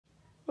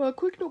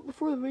Quick note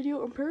before the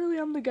video. Apparently,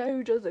 I'm the guy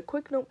who does a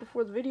quick note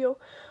before the video.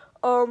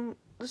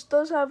 This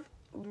does have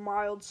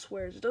mild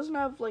swears. It doesn't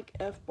have like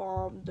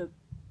F-bomb, the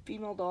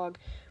female dog,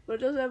 but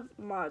it does have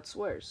mild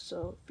swears.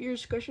 So, viewer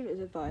discretion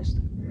is advised.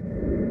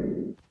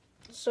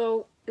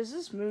 So, is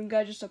this Moon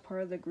guy just a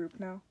part of the group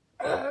now?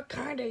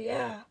 Kinda,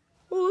 yeah.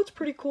 Well, that's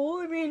pretty cool.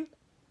 I mean,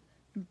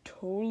 you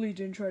totally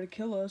didn't try to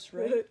kill us,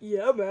 right?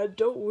 Yeah, man,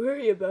 don't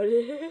worry about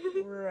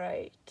it.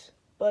 Right.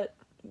 But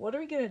what are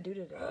we gonna do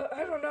today?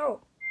 I don't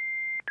know.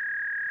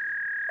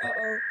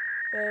 Uh-oh.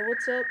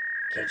 What's up?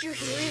 Can't you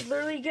hear? He's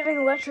literally getting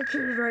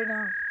electrocuted right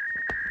now.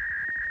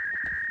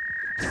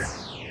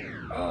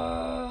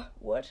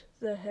 What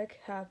the heck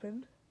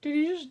happened? Did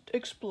he just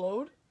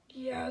explode?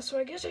 Yeah, so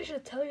I guess I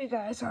should tell you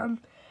guys,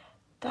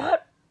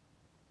 that...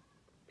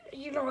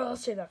 You know what, I'll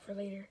say that for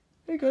later.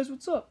 Hey guys,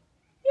 what's up?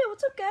 Yeah,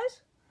 what's up,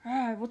 guys?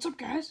 Hi, what's up,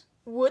 guys?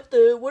 What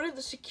are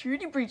the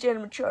security breach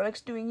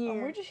animatronics doing here?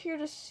 We're just here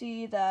to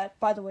see that,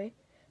 by the way,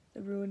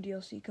 the Ruin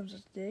DLC comes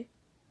out today,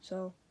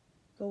 so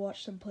go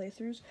watch some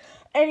playthroughs.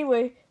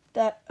 Anyway,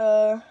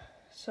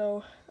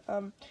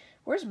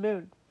 where's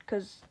Moon?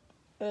 Because,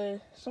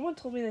 someone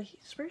told me that,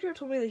 Springtrap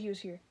told me that he was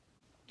here.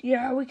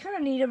 Yeah, we kind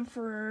of need him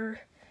for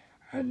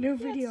a new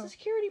video. It's a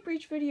security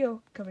breach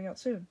video coming out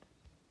soon.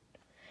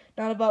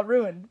 Not about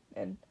Ruin,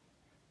 and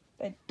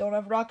I don't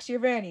have Roxy or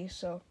Vanny,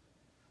 so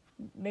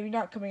maybe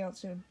not coming out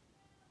soon.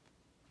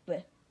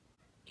 Bleh.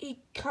 He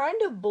kind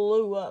of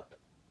blew up.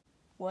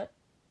 What?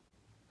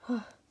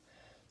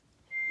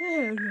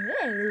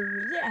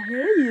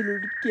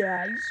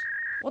 Guys.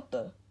 What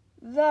the?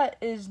 That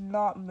is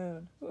not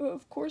Moon.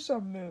 Of course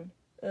I'm Moon.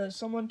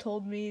 Someone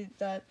told me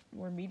that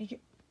we're meeting here.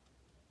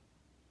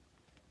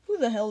 Who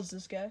the hell is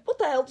this guy? What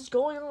the hell is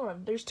going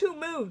on? There's two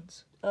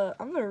Moons.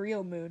 I'm the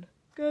real Moon.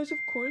 Guys, of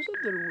course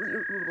I'm the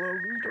real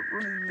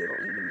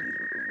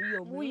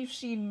Moon. We've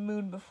seen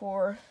Moon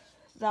before.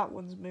 That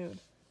one's Moon.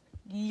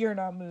 You're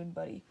not Moon,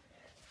 buddy.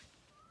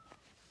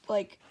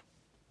 Like,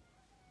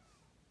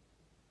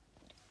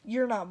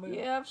 you're not Moon.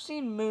 Yeah, I've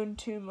seen Moon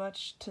too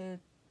much to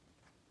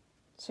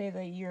say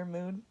that you're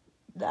Moon.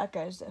 That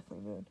guy's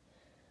definitely Moon.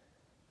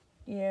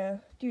 Yeah.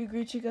 Do you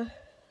agree, Chica?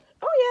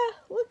 Oh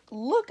yeah.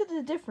 Look at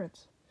the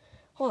difference.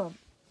 Hold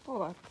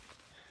on.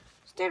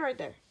 Stand right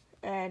there.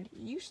 And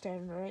you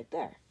stand right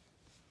there.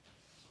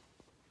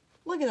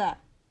 Look at that.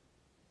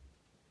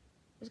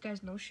 This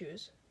guy's no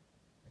shoes.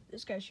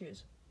 This guy's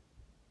shoes.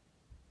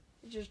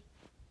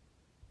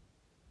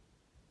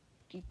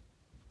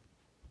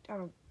 I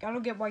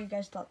don't get why you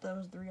guys thought that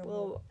was the real Moon.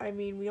 Well, I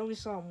mean, we only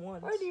saw him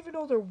once. I didn't even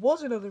know there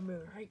was another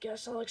Moon. I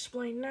guess I'll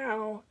explain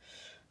now.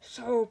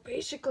 So,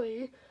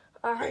 basically,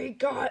 I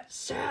got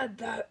sad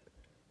that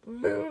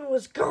Moon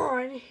was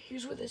gone. He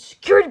was with his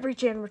security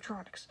breach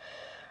animatronics.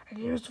 And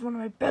he was one of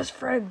my best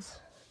friends.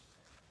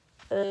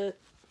 I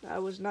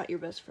was not your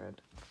best friend.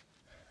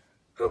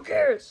 Who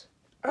cares?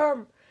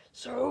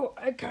 So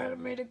I kind of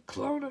made a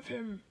clone of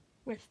him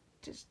with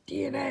his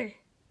DNA.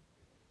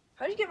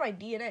 How'd you get my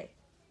DNA?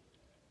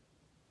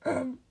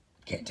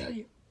 Can't tell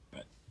you,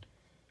 but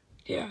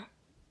yeah.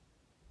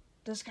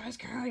 This guy's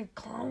kind of like a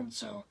clone,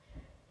 so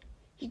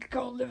he could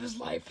go live his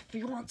life if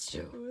he wants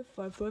to.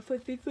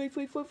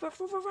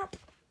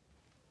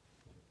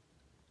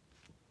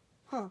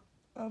 Huh.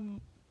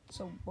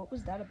 So what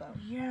was that about?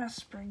 Yeah,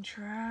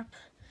 Springtrap.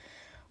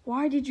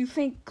 Why did you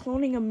think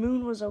cloning a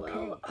Moon was okay?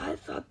 Well, I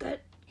thought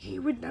that he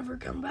would never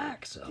come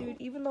back, so... Dude,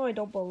 even though I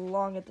don't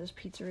belong at this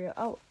pizzeria,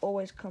 I'll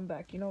always come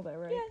back. You know that,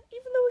 right? Yeah,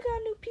 even though we got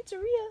a new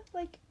pizzeria,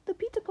 like the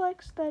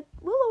Pizzaplex, that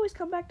we'll always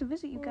come back to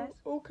visit you guys.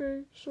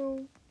 Okay,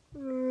 so...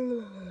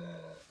 Can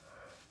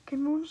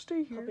Moon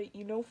stay here? But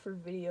you know for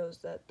videos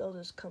that they'll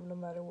just come no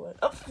matter what.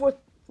 Fourth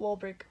wall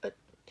break.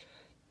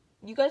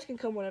 You guys can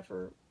come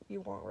whenever you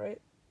want, right?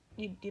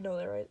 You know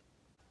that, right?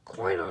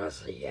 Quite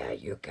honestly, yeah,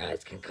 you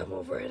guys can come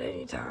over at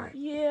any time.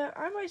 Yeah,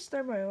 I might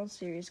start my own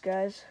series,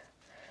 guys.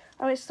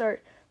 I might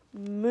start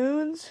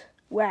Moon's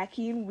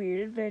Wacky and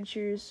Weird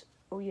Adventures.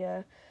 Oh,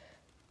 yeah.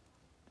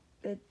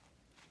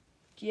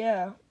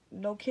 Yeah,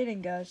 no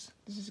kidding, guys.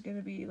 This is going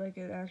to be like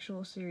an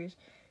actual series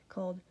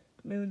called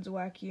Moon's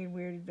Wacky and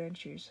Weird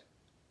Adventures.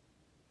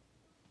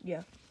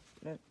 Yeah.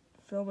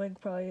 Filming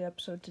probably an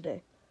episode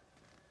today.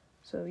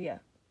 So, yeah.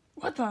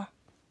 What the?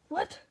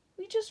 What?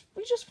 We just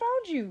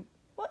found you.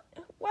 What?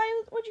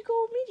 Why'd you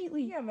go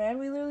immediately? Yeah, man,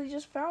 we literally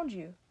just found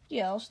you.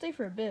 Yeah, I'll stay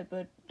for a bit,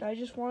 but I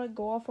just want to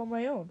go off on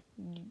my own,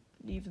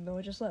 even though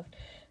I just left.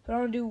 But I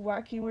want to do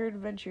Wacky and Weird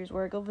Adventures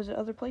where I go visit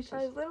other places.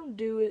 I let him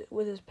do it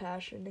with his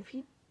passion.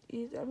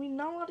 I mean,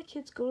 not a lot of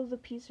kids go to the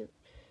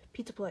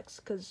Pizzaplex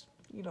because,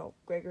 you know,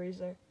 Gregory's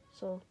there.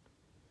 So,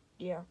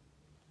 yeah.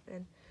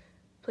 And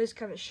the place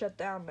kind of shut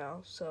down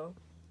now, so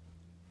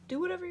do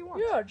whatever you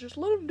want. Yeah, just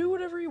let him do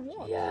whatever he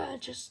wants. Yeah,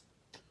 just...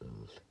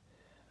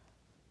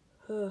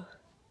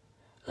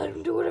 let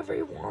him do whatever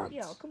he wants.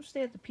 Yeah, I'll come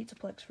stay at the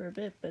Pizzaplex for a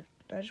bit, but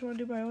I just want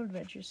to do my own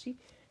adventures. See?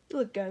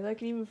 Look, guys, I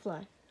can even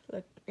fly.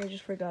 Look, I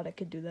just forgot I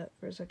could do that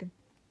for a second.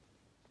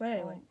 But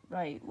anyway.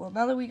 Right, well,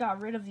 now that we got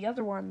rid of the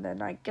other one,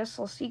 then I guess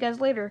I'll see you guys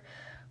later.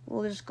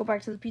 We'll just go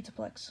back to the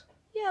Pizzaplex.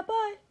 Yeah,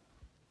 bye.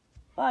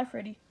 Bye,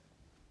 Freddy.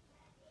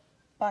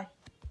 Bye.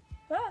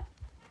 Ah.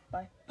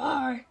 Bye.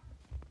 Bye.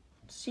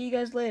 See you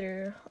guys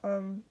later.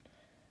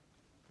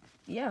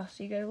 Yeah,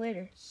 see you guys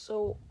later.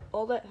 So,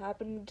 all that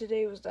happened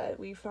today was that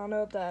we found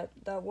out that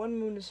that one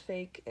moon is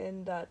fake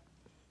and that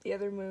the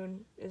other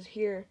moon is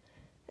here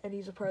and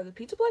he's a part of the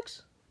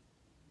Pizzaplex.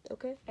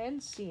 Okay.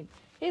 And scene.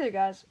 Hey there,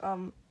 guys.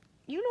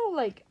 You know,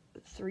 like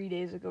 3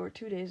 days ago or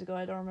 2 days ago,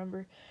 I don't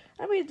remember,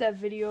 I made that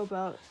video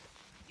about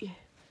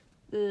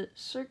the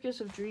Circus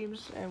of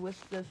Dreams, and with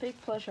the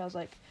fake plush, I was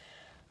like,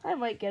 I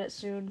might get it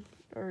soon,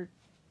 or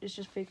it's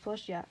just fake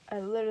plush. Yeah, I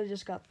literally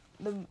just got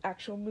the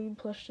actual moon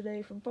plush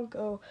today from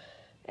Funko,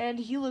 and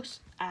he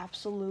looks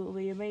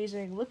absolutely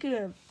amazing. Look at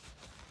him,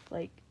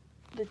 like,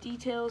 the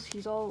details,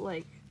 he's all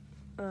like,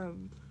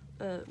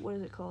 what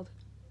is it called?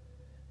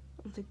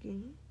 I'm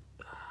thinking,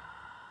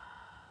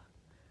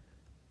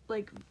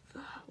 like,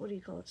 what do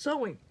you call it?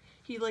 Sewing.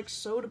 He like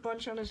sewed a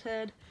bunch on his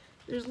head.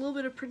 There's a little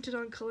bit of printed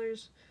on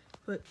colors,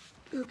 but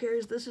who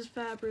cares? This is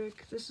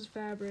fabric. This is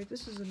fabric.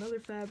 This is another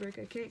fabric.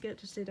 I can't get it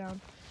to stay down.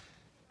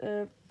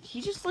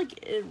 He just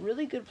like a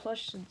really good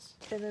plush, and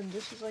then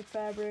this is like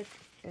fabric,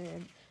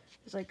 and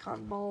it's like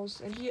cotton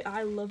balls, and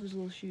I love his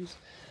little shoes.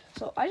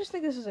 So I just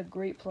think this is a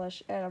great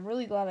plush, and I'm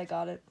really glad I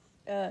got it.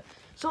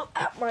 So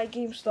at my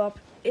GameStop,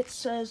 it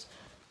says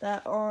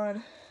that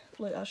on,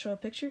 wait, I'll show a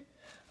picture.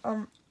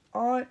 On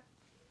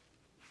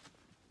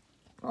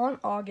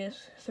August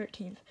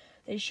 13th,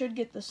 they should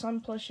get the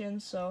Sun plush in,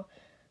 so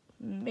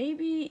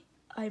maybe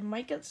I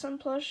might get Sun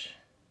plush.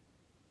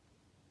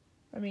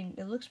 I mean,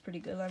 it looks pretty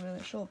good. I'm going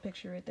to show a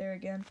picture right there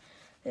again.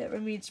 I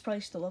mean, it's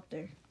probably still up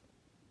there.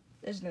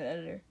 Isn't it,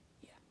 editor?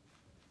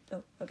 Yeah.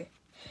 Oh, okay.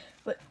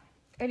 But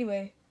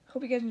anyway,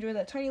 hope you guys enjoyed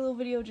that tiny little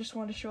video. Just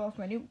wanted to show off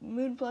my new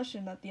moon plush,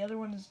 and that the other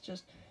one is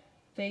just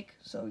fake,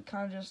 so he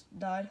kind of just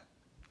died.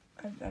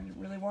 I didn't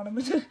really want him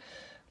to,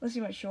 unless he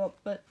might show up,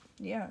 but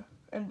yeah.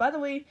 And by the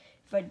way,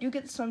 if I do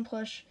get the Sun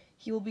plush,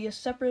 he will be a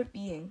separate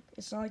being.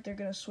 It's not like they're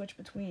going to switch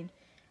between.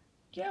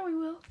 Yeah, we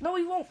will. No,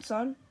 we won't,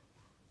 son.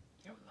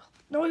 Yeah, we will.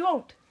 No, we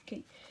won't.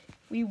 Okay,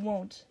 we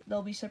won't.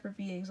 They'll be separate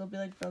beings. They'll be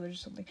like brothers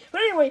or something.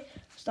 But anyway,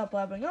 stop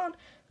blabbering on.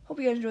 Hope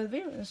you guys enjoyed the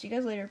video, and I'll see you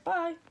guys later.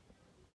 Bye.